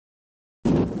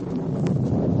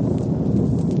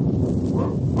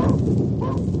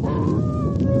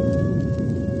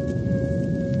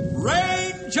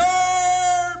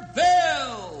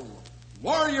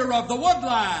of the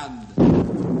woodland.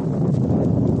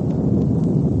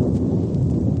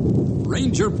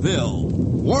 Ranger Bill,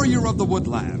 warrior of the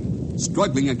woodland,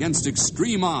 struggling against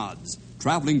extreme odds,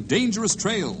 traveling dangerous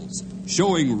trails,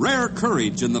 showing rare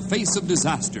courage in the face of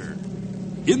disaster.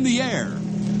 In the air.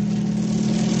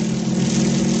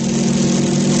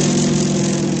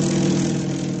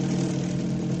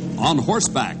 On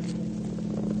horseback.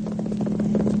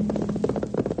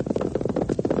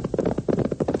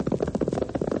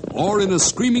 Or in a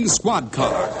screaming squad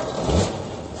car.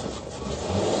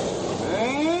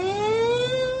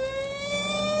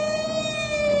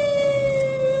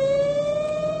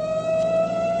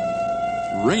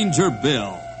 Ranger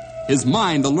Bill, his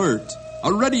mind alert,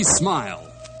 a ready smile,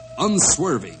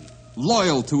 unswerving,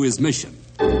 loyal to his mission.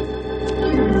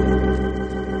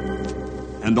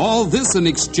 And all this in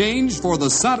exchange for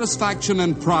the satisfaction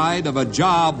and pride of a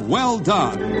job well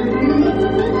done.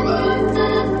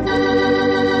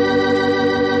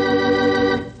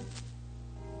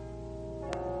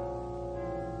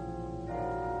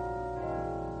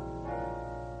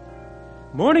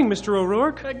 Morning, Mr.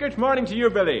 O'Rourke. Good morning to you,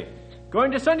 Billy.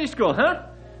 Going to Sunday school, huh?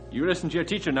 You listen to your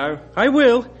teacher now. I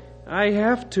will. I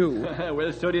have to.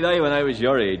 Well, so did I when I was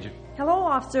your age. Hello,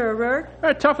 Officer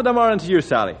O'Rourke. Top of the morning to you,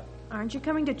 Sally. Aren't you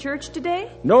coming to church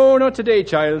today? No, not today,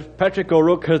 child. Patrick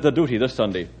O'Rourke has the duty this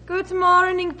Sunday. Good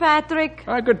morning, Patrick.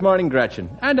 Good morning, Gretchen.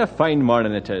 And a fine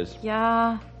morning it is.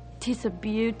 Yeah, 'tis a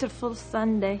beautiful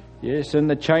Sunday. Yes, and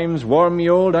the chimes warm me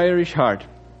old Irish heart.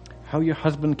 How your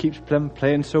husband keeps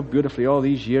playing so beautifully all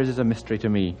these years is a mystery to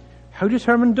me. How does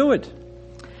Herman do it?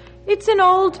 It's an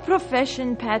old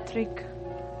profession, Patrick.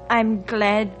 I'm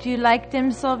glad you liked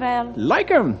him so well. Like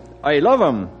him? I love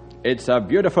him. It's a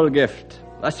beautiful gift.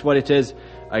 That's what it is.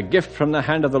 A gift from the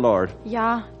hand of the Lord.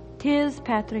 Yeah, 'tis,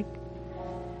 Patrick.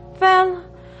 Well,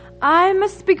 I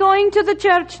must be going to the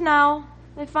church now.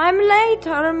 If I'm late,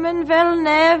 Herman will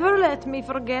never let me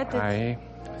forget it. I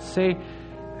say,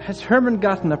 has Herman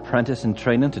got an apprentice in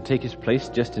training to take his place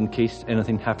just in case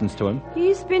anything happens to him?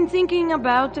 He's been thinking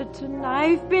about it, and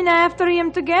I've been after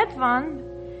him to get one.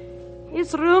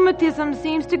 His rheumatism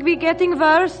seems to be getting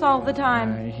worse all the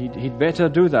time. He'd better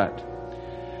do that.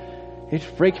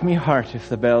 It'd break me heart if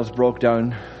the bells broke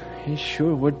down. It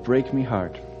sure would break me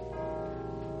heart.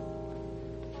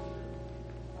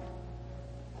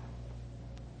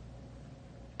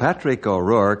 Patrick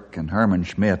O'Rourke and Herman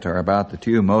Schmidt are about the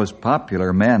two most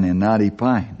popular men in Knotty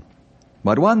Pine.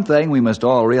 But one thing we must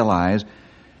all realize,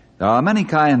 there are many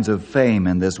kinds of fame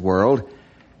in this world,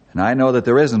 and I know that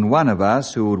there isn't one of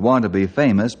us who would want to be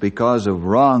famous because of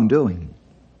wrongdoing.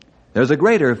 There's a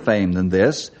greater fame than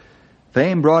this,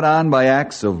 fame brought on by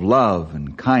acts of love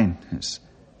and kindness.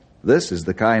 This is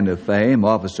the kind of fame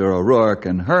Officer O'Rourke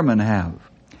and Herman have.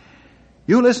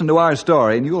 You listen to our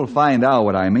story and you'll find out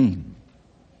what I mean.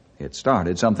 It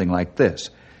started something like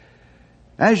this.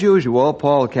 As usual,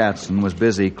 Paul Katzen was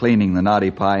busy cleaning the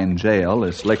Knotty Pine jail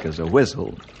as slick as a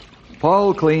whistle.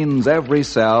 Paul cleans every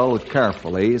cell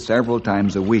carefully several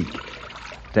times a week.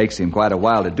 It takes him quite a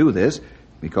while to do this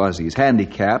because he's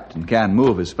handicapped and can't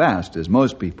move as fast as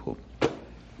most people.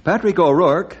 Patrick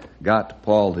O'Rourke got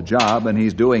Paul the job, and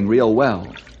he's doing real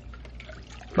well.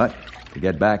 But to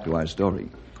get back to our story,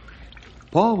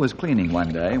 Paul was cleaning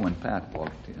one day when Pat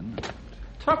walked in.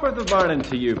 Top of the morning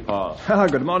to you, Paul.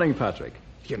 Good morning, Patrick.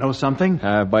 You know something?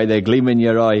 By the gleam in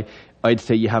your eye, I'd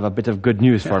say you have a bit of good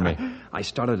news for me. I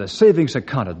started a savings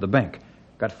account at the bank.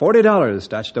 Got $40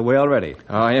 stashed away already.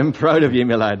 I am proud of you,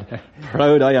 my lad.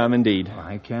 Proud I am indeed.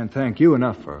 I can't thank you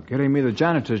enough for getting me the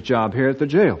janitor's job here at the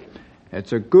jail.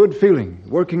 It's a good feeling,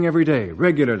 working every day,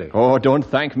 regularly. Oh, don't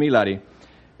thank me, laddie.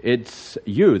 It's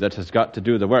you that has got to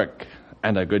do the work,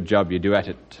 and a good job you do at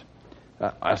it.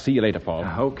 I'll see you later, Paul.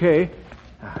 Okay.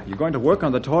 You going to work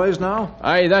on the toys now?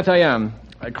 Aye, that I am.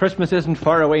 Christmas isn't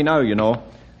far away now, you know,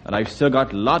 and I've still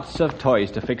got lots of toys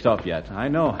to fix up yet. I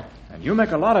know. And you make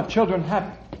a lot of children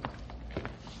happy.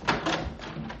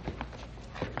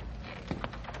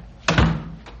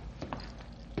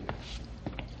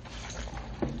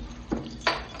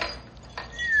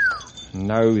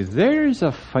 Now, there's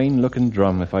a fine-looking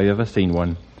drum if I ever seen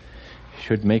one.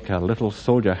 Should make a little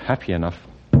soldier happy enough.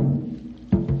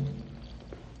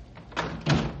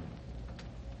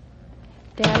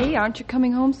 Daddy, aren't you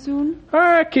coming home soon?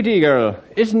 Kitty girl,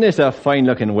 isn't this a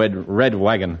fine-looking red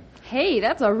wagon? Hey,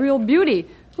 that's a real beauty.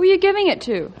 Who are you giving it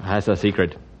to? That's a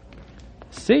secret.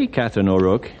 Say, Catherine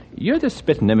O'Rourke, you're the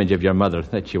spitting image of your mother,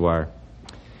 that you are.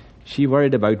 She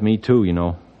worried about me too, you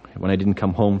know, when I didn't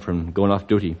come home from going off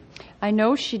duty. I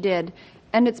know she did.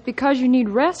 And it's because you need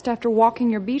rest after walking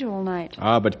your beat all night.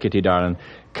 Ah, but Kitty, darling,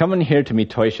 coming here to me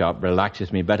toy shop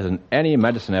relaxes me better than any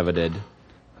medicine ever did.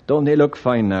 Don't they look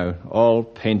fine now? All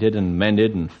painted and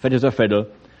mended and fit as a fiddle.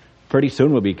 Pretty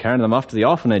soon we'll be carrying them off to the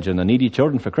orphanage and the needy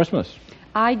children for Christmas.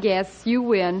 I guess you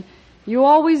win. You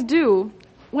always do.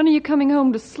 When are you coming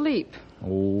home to sleep?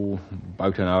 Oh,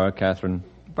 about an hour, Catherine.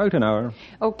 About an hour.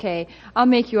 Okay, I'll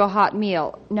make you a hot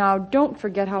meal. Now, don't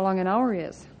forget how long an hour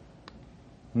is.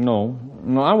 No,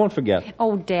 I won't forget.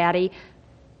 Oh, Daddy.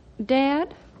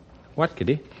 Dad? What,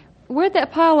 Kitty? Where'd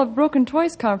that pile of broken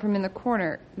toys come from in the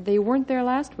corner? They weren't there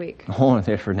last week. Oh,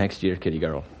 they're for next year, Kitty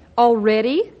girl.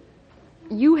 Already?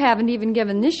 You haven't even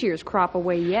given this year's crop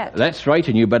away yet. That's right,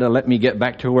 and you better let me get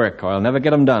back to work, or I'll never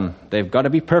get them done. They've got to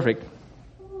be perfect.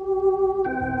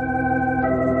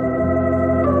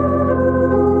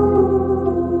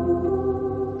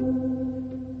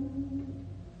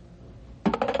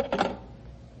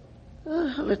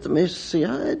 Let me see.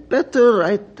 I'd better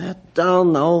write that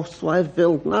down now so I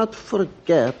will not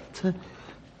forget.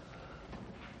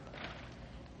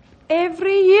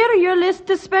 Every year your list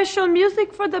of special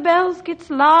music for the bells gets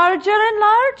larger and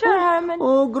larger, Herman.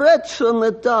 Oh, Gretchen,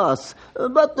 it does.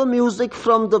 But the music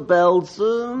from the bells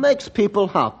makes people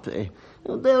happy.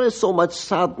 There is so much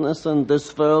sadness in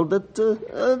this world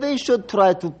that we should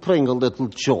try to bring a little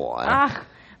joy.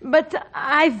 But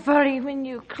I worry when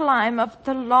you climb up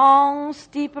the long,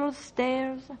 steeple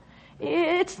stairs.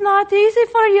 It's not easy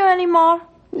for you anymore.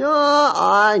 Yeah,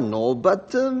 I know,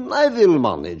 but I will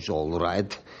manage all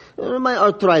right. My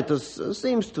arthritis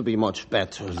seems to be much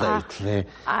better lately.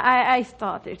 I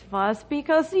thought it was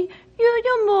because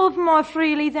you move more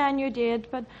freely than you did,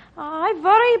 but I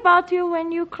worry about you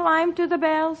when you climb to the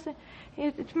bells.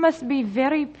 It must be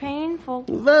very painful.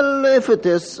 Well, if it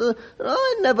is,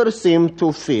 I never seem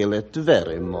to feel it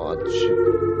very much.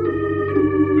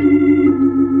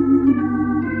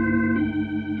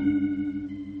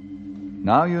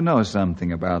 Now you know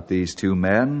something about these two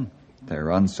men,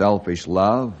 their unselfish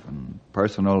love and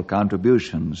personal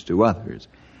contributions to others.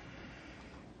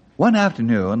 One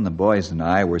afternoon, the boys and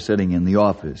I were sitting in the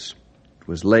office. It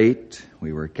was late.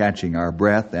 We were catching our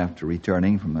breath after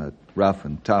returning from a rough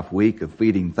and tough week of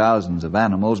feeding thousands of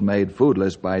animals made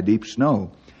foodless by deep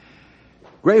snow.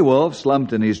 Grey Wolf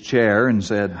slumped in his chair and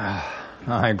said,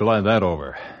 I'm glad that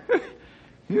over.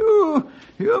 You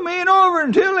mean over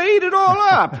until they eat it all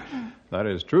up? That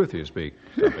is truth you speak,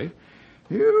 Stumpy.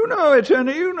 You know it,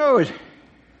 sonny, you know it.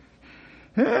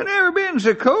 I've never been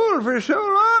so cold for so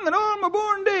long in all my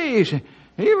born days.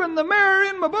 Even the marrow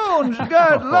in my bones has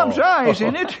got lumps of ice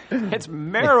in it. It's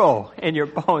marrow in your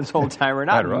bones, old-timer,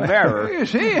 not Right. marrow. You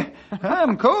see,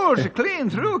 I'm cold so clean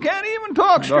through, can't even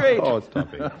talk straight. Oh,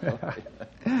 Stumpy.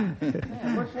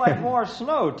 It looks like more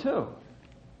snow, too.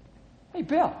 Hey,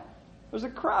 Bill, there's a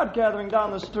crowd gathering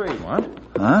down the street. What?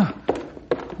 Huh?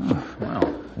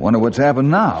 Well, Wonder what's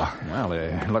happened now. well,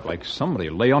 they look like somebody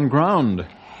lay on ground.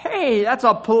 Hey, that's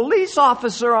a police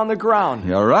officer on the ground.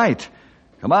 You're right.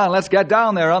 Come on, let's get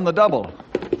down there on the double.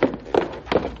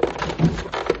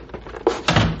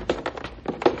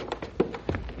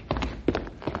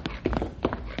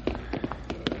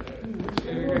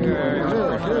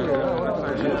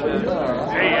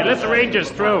 Hey, let's arrange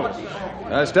this through.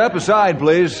 Step aside,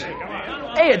 please.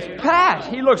 Hey, it's Pat.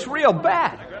 He looks real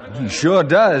bad. He sure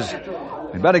does.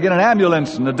 We better get an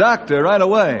ambulance and a doctor right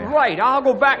away. Right, I'll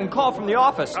go back and call from the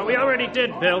office. We already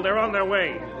did, Bill. They're on their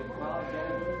way.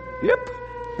 Yep,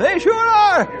 they sure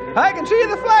are. I can see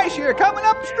the flash here coming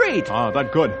up the street. Ah,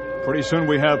 that good. Pretty soon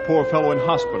we have poor fellow in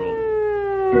hospital.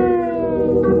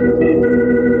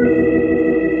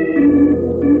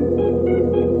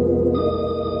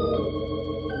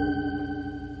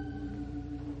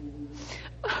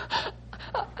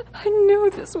 I knew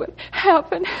this would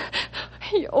happen.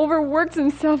 He overworks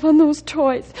himself on those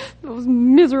toys, those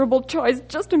miserable toys,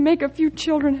 just to make a few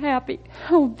children happy.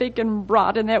 Oh, they can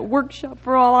rot in that workshop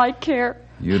for all I care.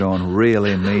 You don't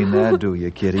really mean that, do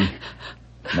you, Kitty?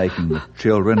 Making the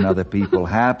children and other people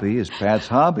happy is Pat's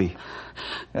hobby.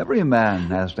 Every man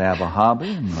has to have a hobby,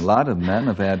 and a lot of men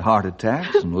have had heart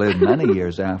attacks and lived many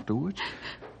years afterwards.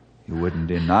 You wouldn't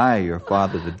deny your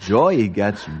father the joy he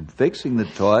gets from fixing the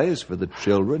toys for the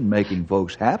children, making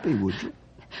folks happy, would you?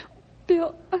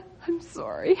 Bill, I'm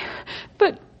sorry,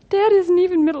 but Dad isn't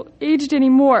even middle-aged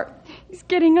anymore. He's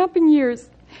getting up in years.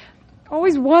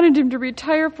 Always wanted him to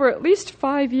retire for at least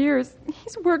 5 years.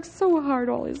 He's worked so hard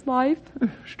all his life.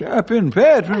 Stopping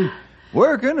Pat from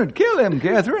working would kill him,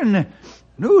 Catherine.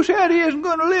 Who said he isn't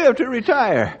going to live to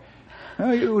retire?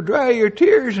 Now you dry your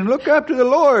tears and look up to the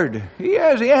Lord. He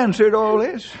has answered all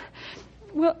this.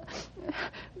 Well,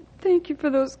 Thank you for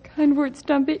those kind words,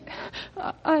 Stumpy.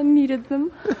 I needed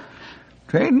them.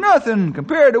 'Tain't nothing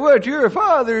compared to what your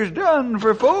father's done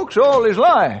for folks all his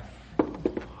life.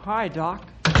 Hi, Doc.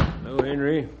 Hello,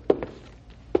 Henry.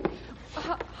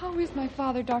 How is my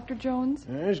father, Dr. Jones?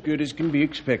 As good as can be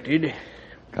expected.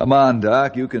 Come on,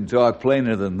 Doc. You can talk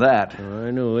plainer than that. Oh,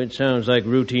 I know it sounds like a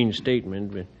routine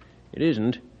statement, but it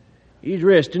isn't. He's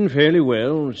resting fairly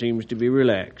well and seems to be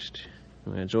relaxed.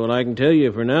 That's all I can tell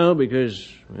you for now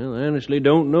because, well, I honestly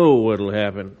don't know what'll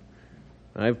happen.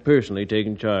 I've personally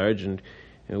taken charge, and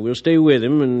we'll stay with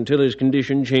him until his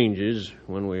condition changes,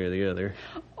 one way or the other.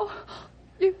 Oh,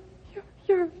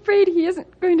 you're afraid he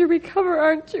isn't going to recover,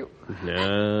 aren't you?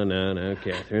 No,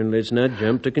 Catherine. Let's not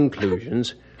jump to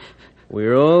conclusions.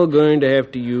 We're all going to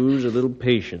have to use a little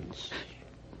patience.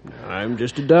 I'm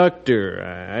just a doctor.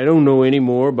 I don't know any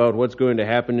more about what's going to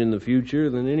happen in the future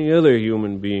than any other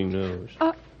human being knows.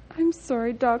 I'm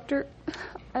sorry, Doctor.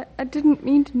 I didn't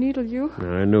mean to needle you.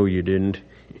 I know you didn't.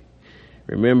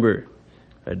 Remember,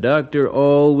 a doctor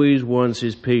always wants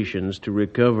his patients to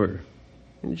recover.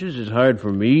 It's just as hard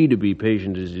for me to be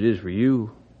patient as it is for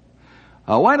you.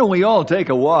 Why don't we all take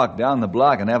a walk down the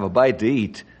block and have a bite to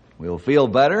eat? We'll feel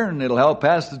better, and it'll help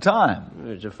pass the time.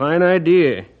 It's a fine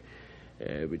idea.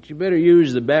 But you better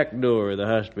use the back door of the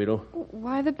hospital.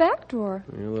 Why the back door?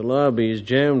 Well, the lobby is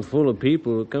jammed full of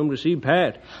people who come to see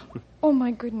Pat. Oh, my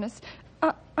goodness.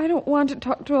 I don't want to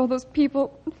talk to all those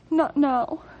people. Not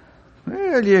now.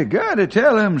 Well, you gotta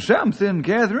tell him something,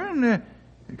 Catherine.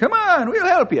 Come on, we'll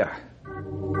help you.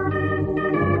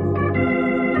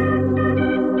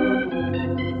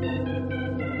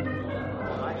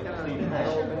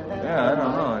 Yeah, I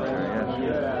don't know.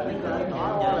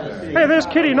 Hey, there's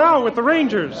Kitty now with the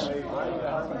Rangers.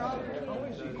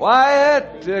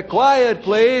 Quiet,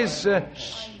 please.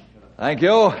 Thank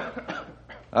you.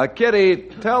 Kitty,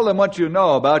 tell them what you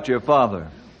know about your father.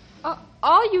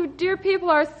 All you dear people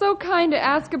are so kind to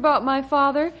ask about my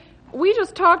father. We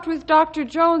just talked with Dr.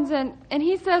 Jones, and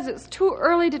he says it's too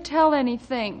early to tell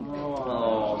anything.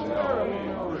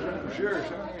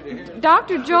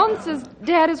 Dr. Jones says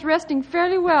Dad is resting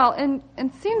fairly well and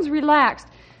seems relaxed.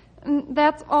 And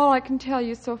that's all I can tell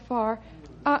you so far.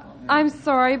 I'm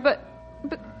sorry, but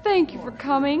thank you for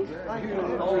coming.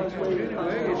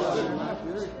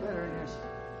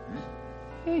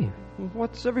 Hey,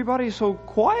 what's everybody so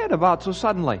quiet about so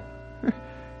suddenly?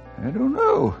 I don't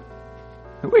know.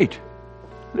 Wait,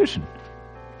 listen.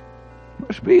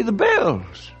 Must be the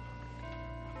bells.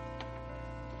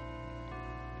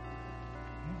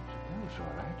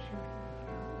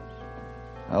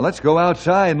 Now, let's go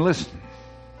outside and listen.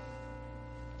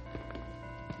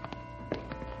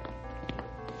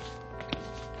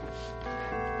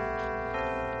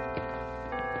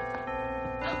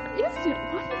 Isn't it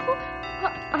wonderful?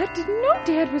 I didn't know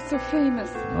Dad was so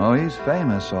famous. Oh, he's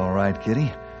famous, all right,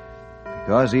 Kitty.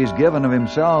 Because he's given of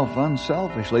himself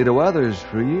unselfishly to others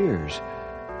for years.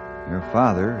 Your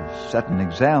father has set an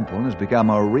example and has become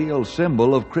a real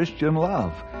symbol of Christian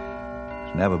love.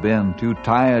 He's never been too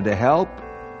tired to help,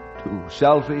 too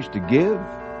selfish to give,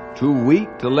 too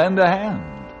weak to lend a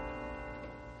hand.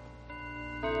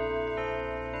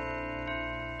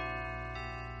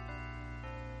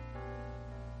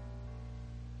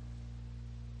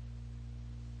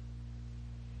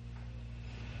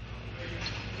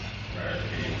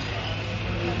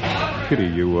 Kitty,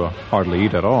 you hardly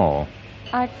eat at all.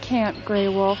 I can't, Grey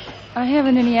Wolf. I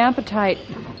haven't any appetite.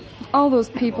 All those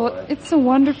people, it's so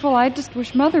wonderful. I just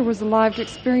wish Mother was alive to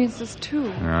experience this,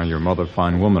 too. Your mother,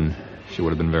 fine woman. She would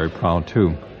have been very proud,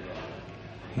 too.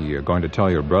 You going to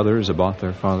tell your brothers about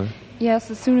their father?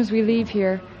 Yes, as soon as we leave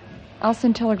here. I'll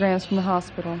send telegrams from the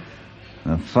hospital.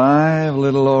 The 5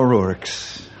 little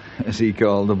O'Rourkes, as he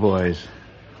called the boys.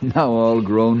 Now all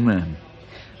grown men.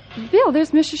 Bill,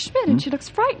 there's Mrs. Schmidt, and she looks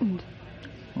frightened.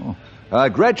 Oh,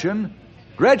 Gretchen!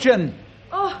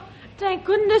 Oh, thank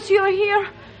goodness you're here.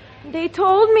 They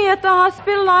told me at the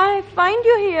hospital I'd find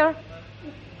you here.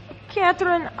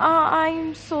 Catherine,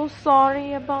 I'm so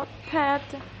sorry about Pat.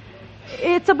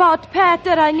 It's about Pat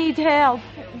that I need help.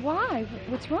 Why?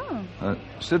 What's wrong?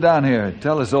 Sit down here.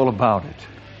 Tell us all about it.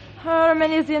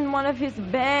 Herman is in one of his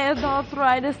bad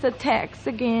arthritis attacks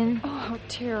again. Oh, how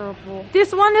terrible.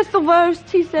 This one is the worst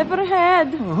he's ever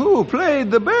had. Who played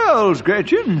the bells,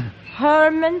 Gretchen?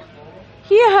 Herman.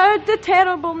 He heard the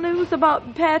terrible news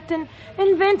about Pat and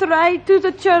went right to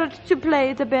the church to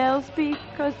play the bells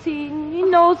because he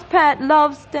knows Pat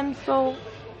loves them so.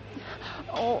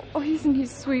 Oh, isn't he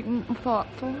sweet and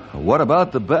thoughtful? What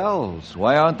about the bells?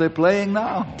 Why aren't they playing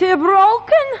now? They're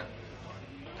broken.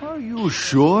 Are you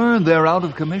sure they're out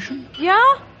of commission?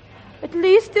 Yeah, at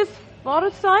least this far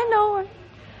as I know.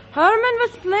 Herman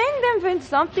was playing them when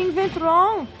something went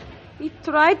wrong. He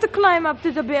tried to climb up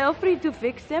to the belfry to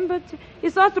fix them, but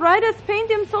his arthritis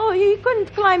pained him so he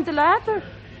couldn't climb the ladder.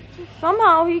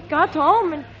 Somehow he got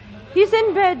home, and he's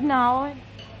in bed now.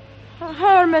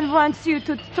 Herman wants you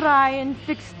to try and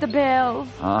fix the bells.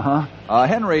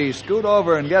 Henry, scoot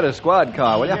over and get a squad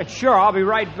car, will you? Yeah, sure, I'll be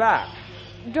right back.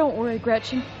 Don't worry,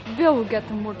 Gretchen. Bill will get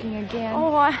them working again.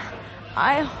 Oh,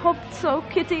 I hope so,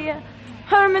 Kitty.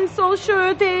 Herman's so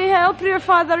sure they help your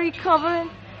father recover.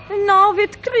 And now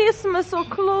with Christmas so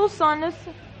close on us,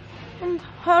 and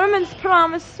Herman's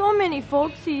promised so many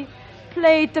folks he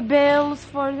played the bells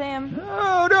for them.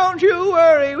 Oh, don't you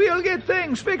worry. We'll get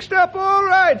things fixed up all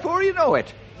right before you know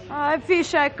it. I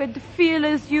wish I could feel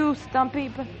as you,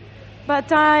 Stumpy,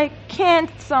 but I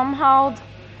can't somehow.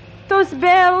 Those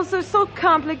bells are so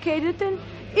complicated, and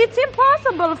it's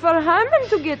impossible for Herman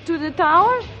to get to the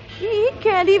tower. He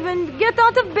can't even get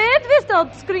out of bed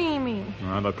without screaming.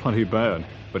 They're plenty bad,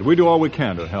 but we do all we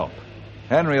can to help.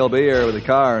 Henry will be here with the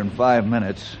car in 5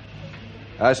 minutes.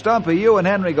 Stumpy, you and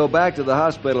Henry go back to the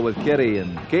hospital with Kitty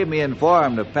and keep me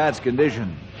informed of Pat's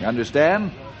condition. You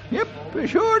understand? Yep, we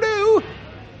sure do.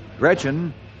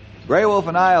 Gretchen, Grey Wolf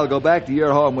and I'll go back to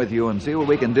your home with you and see what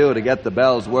we can do to get the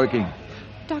bells working.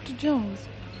 Dr. Jones.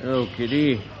 Oh,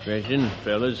 Kitty, Gretchen,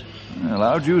 fellas. Well,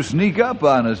 how'd you sneak up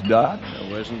on us, Doc?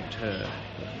 It wasn't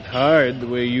hard the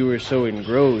way you were so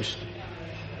engrossed.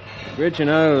 Gretchen,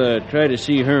 I'll try to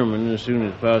see Herman as soon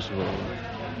as possible.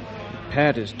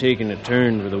 Pat has taken a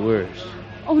turn for the worse.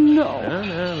 Oh, no.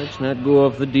 Now, let's not go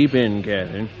off the deep end,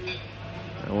 Catherine.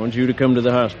 I want you to come to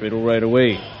the hospital right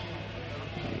away.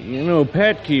 You know,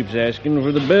 Pat keeps asking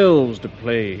for the bells to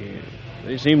play.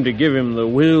 They seem to give him the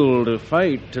will to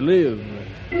fight, to live.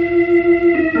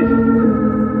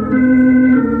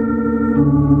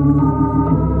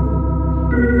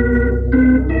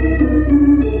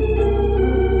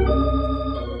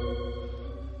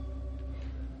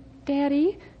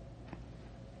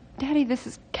 Daddy, this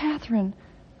is Catherine.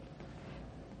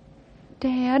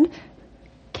 Dad,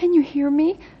 can you hear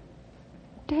me?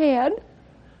 Dad?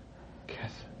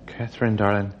 Catherine,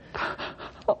 darling.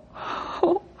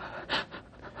 Oh.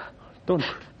 Don't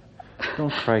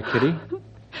cry, Kitty.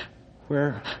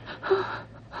 Where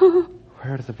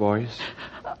are the boys?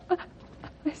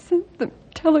 I sent them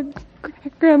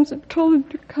telegrams and told them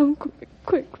to come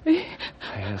quickly.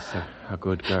 Yes, a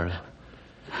good girl.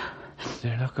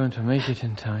 They're not going to make it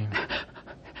in time.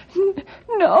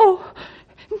 No,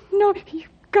 you've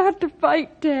got to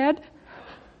fight, Dad.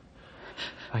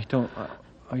 I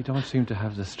don't seem to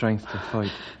have the strength to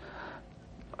fight.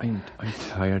 I'm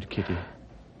tired, Kitty.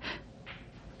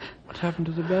 What happened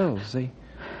to the bells? They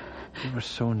were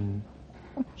so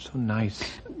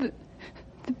nice. The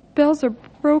bells are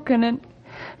broken and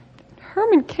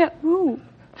Herman can't move.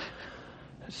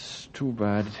 It's too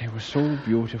bad. They were so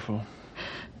beautiful.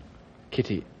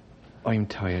 Kitty, I'm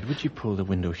tired. Would you pull the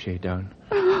window shade down?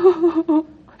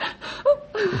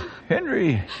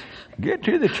 Henry, get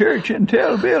to the church and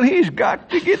tell Bill he's got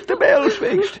to get the bells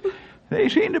fixed. They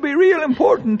seem to be real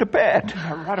important to Pat.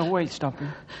 Right away, Stumpy.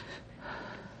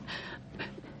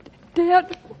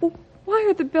 Dad, why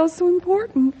are the bells so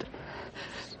important?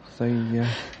 They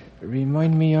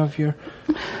remind me of your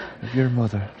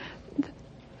mother.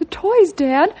 The toys,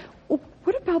 Dad.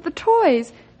 What about the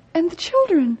toys and the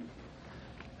children?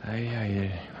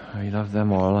 I love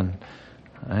them all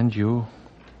and you,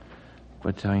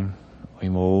 but I'm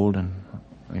old and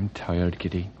I'm tired,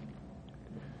 Kitty.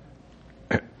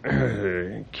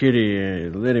 Kitty,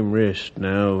 let him rest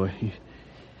now.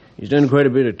 He's done quite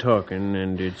a bit of talking,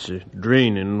 and it's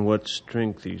draining what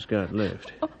strength he's got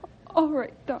left. All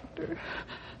right, Doctor.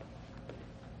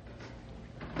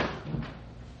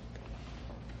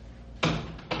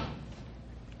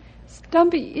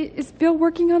 Stumpy, is Bill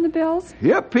working on the bells?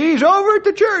 Yep, he's over at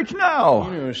the church now.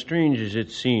 You know, strange as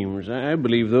it seems, I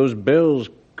believe those bells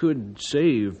could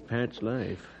save Pat's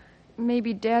life.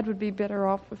 Maybe Dad would be better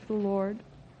off with the Lord.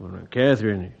 Well, now,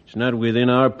 Catherine, it's not within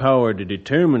our power to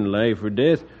determine life or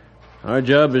death. Our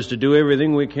job is to do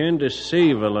everything we can to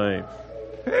save a life.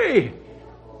 Hey!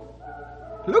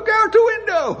 Look out the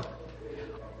window!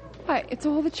 Why, it's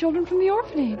all the children from the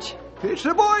orphanage. It's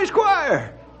the boys'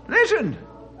 choir. Listen!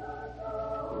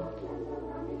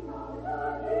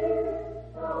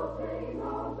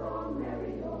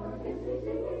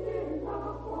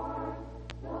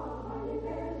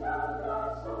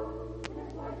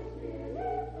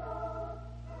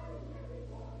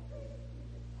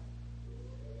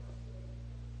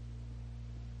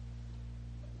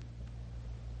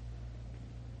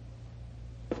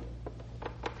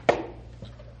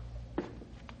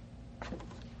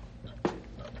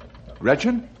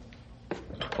 Gretchen?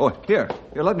 Oh, here,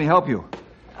 let me help you.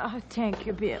 Oh, thank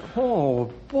you, Bill. Oh,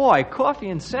 boy, coffee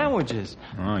and sandwiches.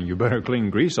 Oh, you better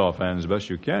clean grease off hands best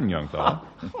you can, young fellow.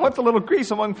 What's a little grease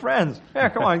among friends?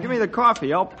 Here, come on, give me the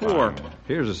coffee. I'll pour.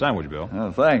 Here's a sandwich, Bill.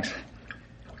 Oh, thanks.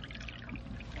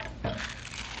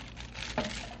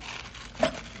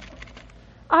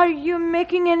 Are you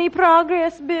making any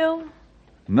progress, Bill?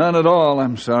 None at all,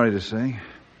 I'm sorry to say.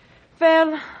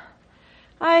 Well,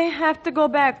 I have to go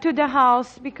back to the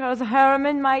house because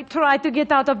Herman might try to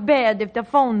get out of bed if the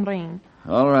phone rings.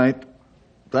 All right.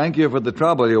 Thank you for the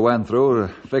trouble you went through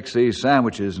to fix these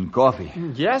sandwiches and coffee.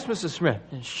 Yes, Mrs. Smith.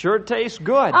 It sure tastes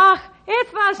good.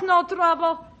 It was no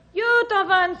trouble. You the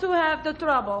ones who have the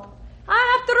trouble.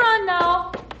 I have to run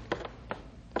now.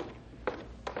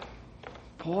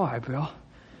 Boy, Bill,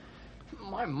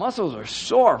 my muscles are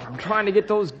sore from trying to get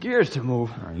those gears to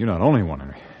move. You're not only one,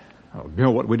 Henry. Oh,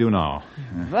 Bill, what do we do now?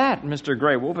 That, Mr.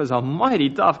 Grey Wolf, is a mighty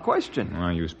tough question.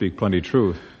 You speak plenty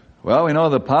truth. Well, we know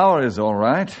the power is all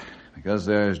right because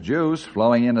there's juice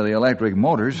flowing into the electric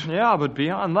motors. Yeah, but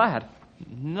beyond that,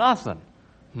 nothing.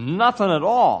 Nothing at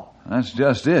all. That's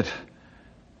just it.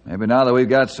 Maybe now that we've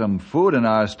got some food in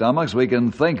our stomachs, we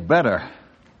can think better.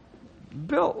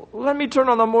 Bill, let me turn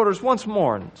on the motors once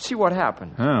more and see what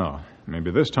happens. Oh,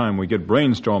 maybe this time we get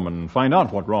brainstorming and find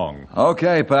out what's wrong.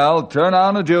 Okay, pal. Turn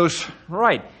on the juice.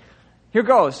 Right. Here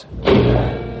goes.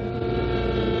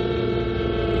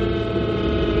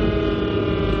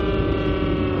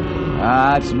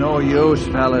 It's no use,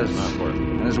 fellas.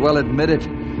 Might as well admit it.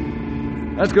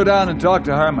 Let's go down and talk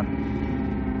to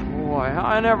Herman. Boy,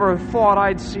 I never thought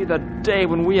I'd see the day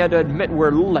when we had to admit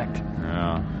we're licked.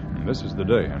 Yeah, and this is the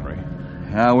day, Henry.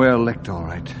 Yeah, we're licked, all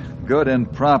right. Good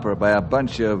and proper by a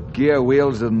bunch of gear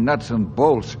wheels and nuts and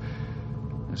bolts.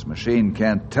 This machine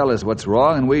can't tell us what's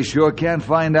wrong, and we sure can't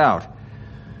find out.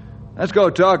 Let's go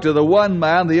talk to the one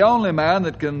man, the only man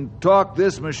that can talk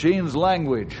this machine's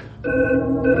language.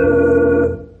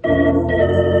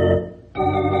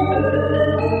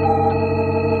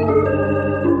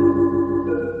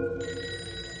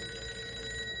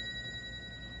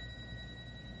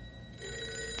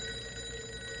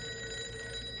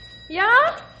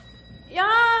 Yeah,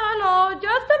 hello,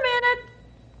 just a minute.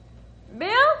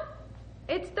 Bill?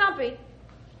 It's Stumpy.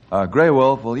 Grey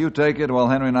Wolf, will you take it while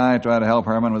Henry and I try to help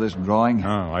Herman with this drawing?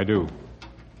 Oh, I do.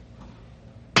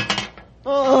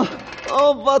 Oh,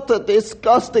 what a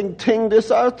disgusting thing,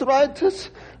 this arthritis.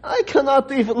 I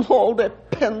cannot even hold a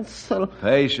pencil.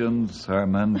 Patience,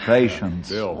 Herman, patience.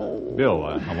 Bill,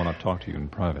 I want to talk to you in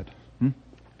private.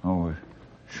 Oh,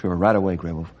 sure, right away,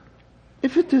 Grey Wolf.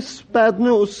 If it is bad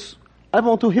news, I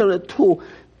want to hear it too.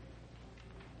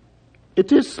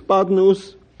 It is bad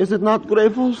news, is it not, Grey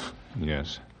Wolf?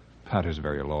 Yes. Pat is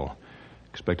very low.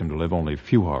 Expect him to live only a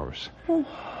few hours. Oh.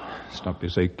 Stop, you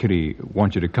say, Kitty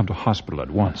wants you to come to hospital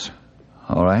at once.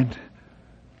 All right.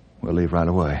 We'll leave right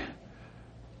away.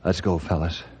 Let's go,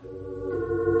 fellas.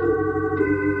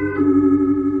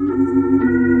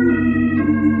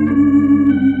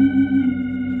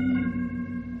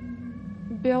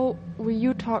 Bill, will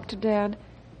you talk to Dad?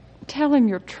 Tell him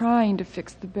you're trying to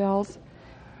fix the bells.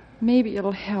 Maybe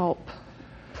it'll help.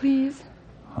 Please?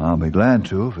 I'll be glad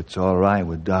to if it's all right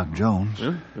with Doc Jones.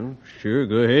 Oh, sure,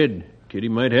 go ahead. Kitty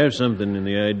might have something in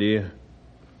the idea.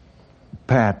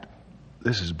 Pat,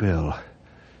 this is Bill.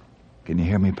 Can you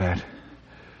hear me, Pat?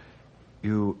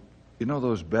 You know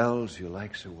those bells you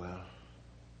like so well?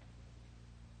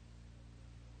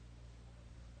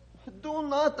 Do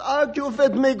not argue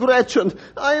with me, Gretchen.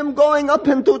 I am going up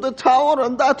into the tower,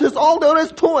 and that is all there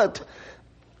is to it.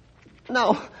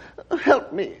 Now,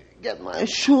 help me get my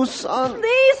shoes on.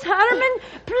 Please, Herman,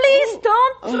 please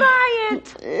don't try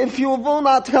it. If you will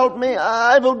not help me,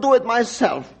 I will do it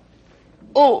myself.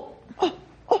 Oh,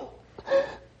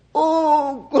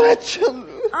 Gretchen.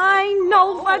 I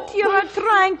know what you are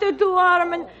trying to do,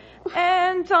 Herman,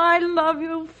 and I love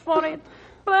you for it.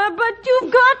 But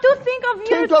you've got to think of your...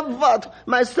 Think of what?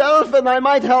 Myself, and I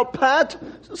might help Pat?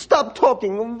 Stop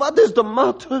talking. What is the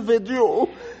matter with you?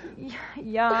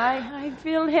 Yeah, I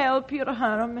will help you,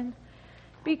 Herman.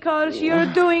 Because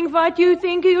you're doing what you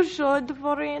think you should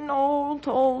for an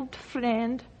old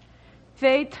friend.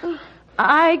 Wait,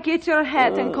 I get your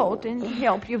hat and coat and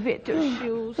help you with your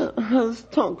shoes.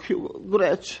 Thank you,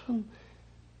 Gretchen.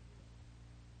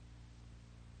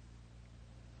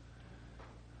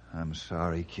 I'm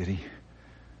sorry, Kitty.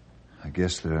 I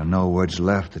guess there are no words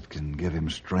left that can give him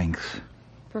strength.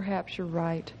 Perhaps you're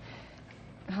right.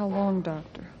 How long,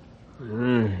 Doctor?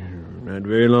 Not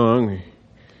very long.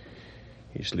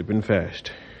 He's sleeping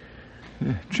fast.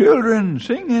 Children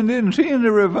singing didn't seem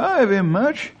to revive him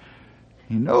much.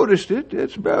 He noticed it,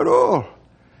 that's about all.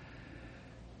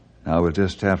 Now we'll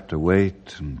just have to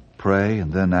wait and pray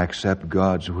and then accept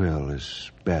God's will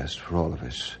is best for all of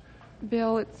us.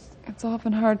 Bill, it's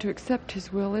often hard to accept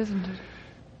his will, isn't it?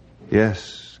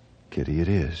 Yes, Kitty, it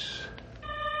is.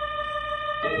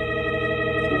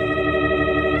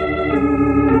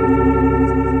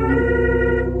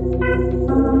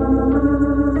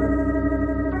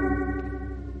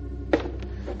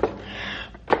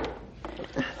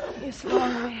 It's a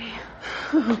long way.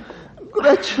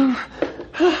 Gretchen,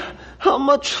 how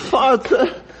much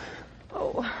farther?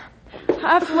 Oh,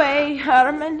 halfway,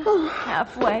 Herman.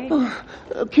 Halfway.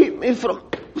 Keep me from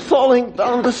falling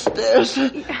down the stairs.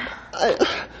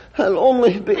 I'll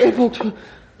only be able to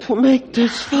make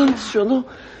this once, you know.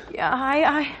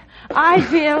 Yeah, I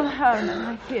feel, Herman,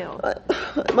 I feel.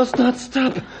 I must not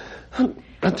stop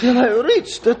until I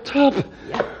reach the top.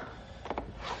 Yeah.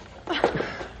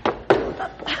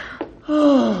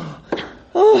 Oh,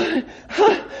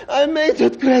 I made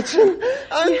it, Gretchen.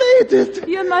 I made it.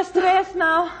 You must rest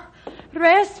now.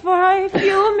 Rest for a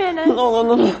few minutes. No.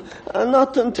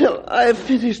 Not until I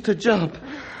finish the job.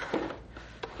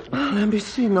 Let me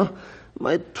see now.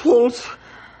 My tools.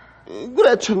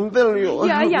 Gretchen, will you?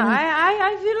 Yeah,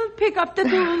 I will pick up the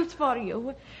tools for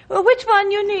you. Which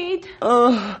one you need?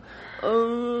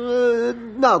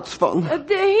 That's one.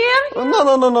 Here?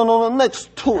 No,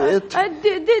 next to it.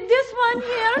 This one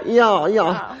here?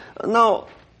 Yeah. Now,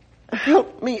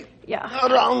 help me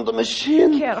around the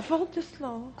machine. Careful, just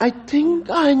slow. I think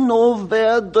I know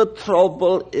where the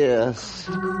trouble is.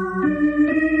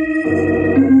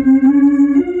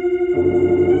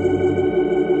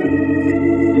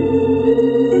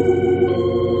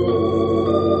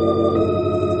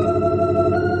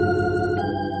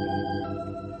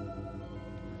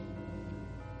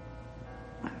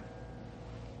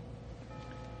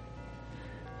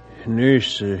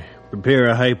 Nurse, prepare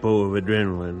a hypo of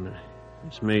adrenaline.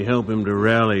 This may help him to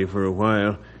rally for a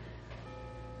while.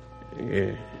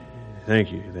 Yeah,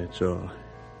 thank you, that's all.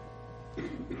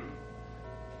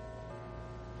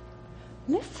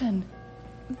 Listen,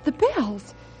 the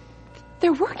bells.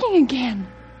 They're working again.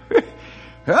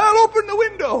 I'll open the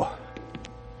window.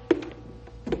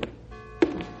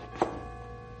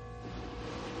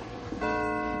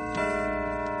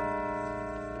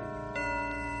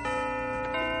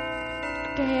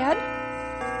 Dad,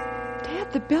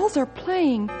 the bells are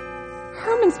playing.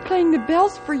 Herman's playing the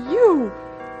bells for you.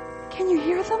 Can you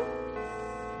hear them?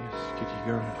 Yes, Kitty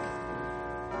girl.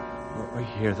 I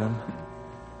hear them.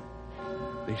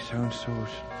 They sound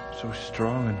so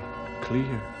strong and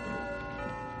clear.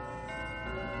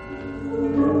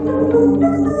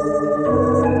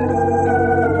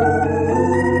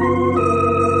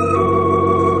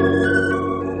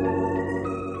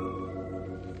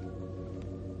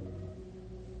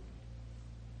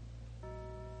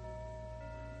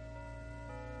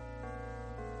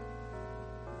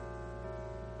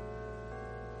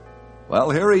 Well,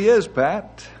 here he is,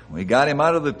 Pat. We got him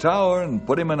out of the tower and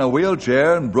put him in a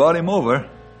wheelchair and brought him over.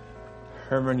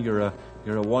 Herman, you're a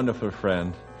wonderful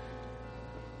friend.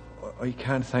 I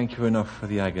can't thank you enough for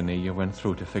the agony you went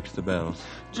through to fix the bells.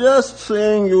 Just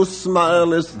seeing you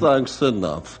smile is thanks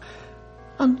enough.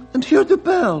 And hear the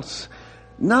bells.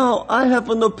 Now I have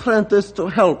an apprentice to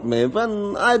help me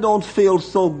when I don't feel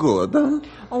so good. Huh?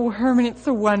 Oh, Herman, it's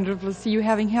so wonderful to see you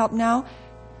having help now.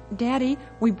 Daddy,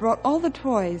 we brought all the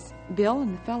toys, Bill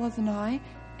and the fellas and I,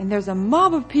 and there's a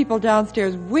mob of people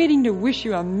downstairs waiting to wish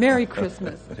you a Merry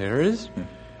Christmas. There is?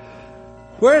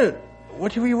 Well,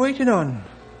 what are we waiting on?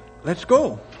 Let's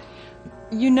go.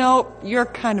 You know, you're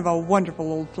kind of a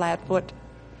wonderful old flatfoot.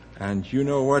 And you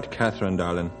know what, Catherine,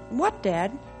 darling? What,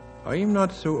 Dad? I'm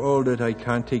not so old that I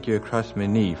can't take you across my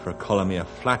knee for calling me a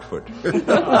flatfoot.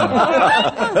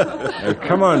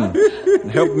 Come on,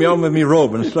 and help me on with me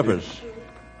robe and slippers.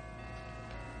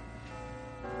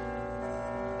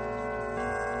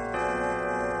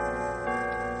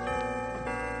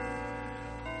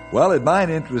 Well, it might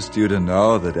interest you to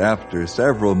know that after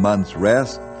several months'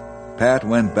 rest, Pat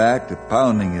went back to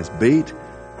pounding his beat,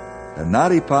 and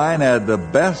Knotty Pine had the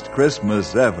best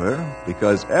Christmas ever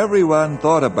because everyone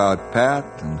thought about Pat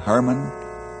and Herman,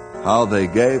 how they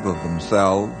gave of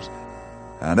themselves,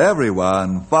 and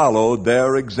everyone followed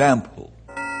their example.